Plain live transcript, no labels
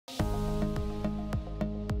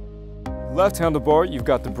left handlebar, you've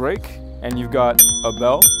got the brake and you've got a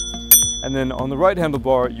bell. And then on the right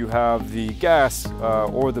handlebar, you have the gas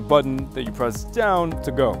or the button that you press down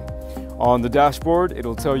to go. On the dashboard,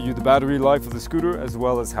 it'll tell you the battery life of the scooter as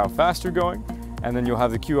well as how fast you're going. And then you'll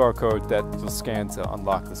have the QR code that you'll scan to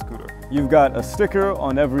unlock the scooter. You've got a sticker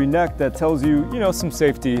on every neck that tells you, some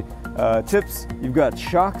safety tips. You've got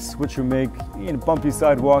shocks, which will make bumpy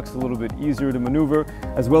sidewalks a little bit easier to maneuver,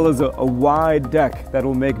 as well as a wide deck that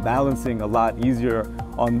will make balancing a lot easier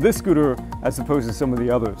on this scooter as opposed to some of the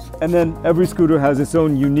others. And then every scooter has its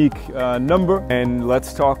own unique number, and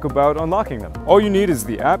let's talk about unlocking them. All you need is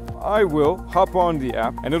the app. I will hop on the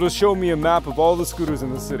app and it'll show me a map of all the scooters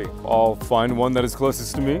in the city. I'll find one that is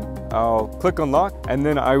closest to me. I'll click unlock, and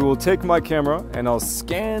then I will take my camera and I'll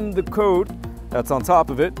scan the code that's on top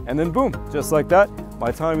of it, and then boom, just like that, my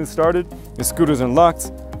time has started. The scooter's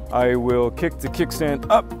unlocked. I will kick the kickstand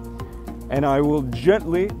up, and I will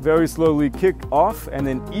gently, very slowly kick off and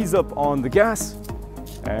then ease up on the gas,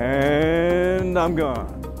 and I'm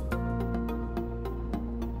gone.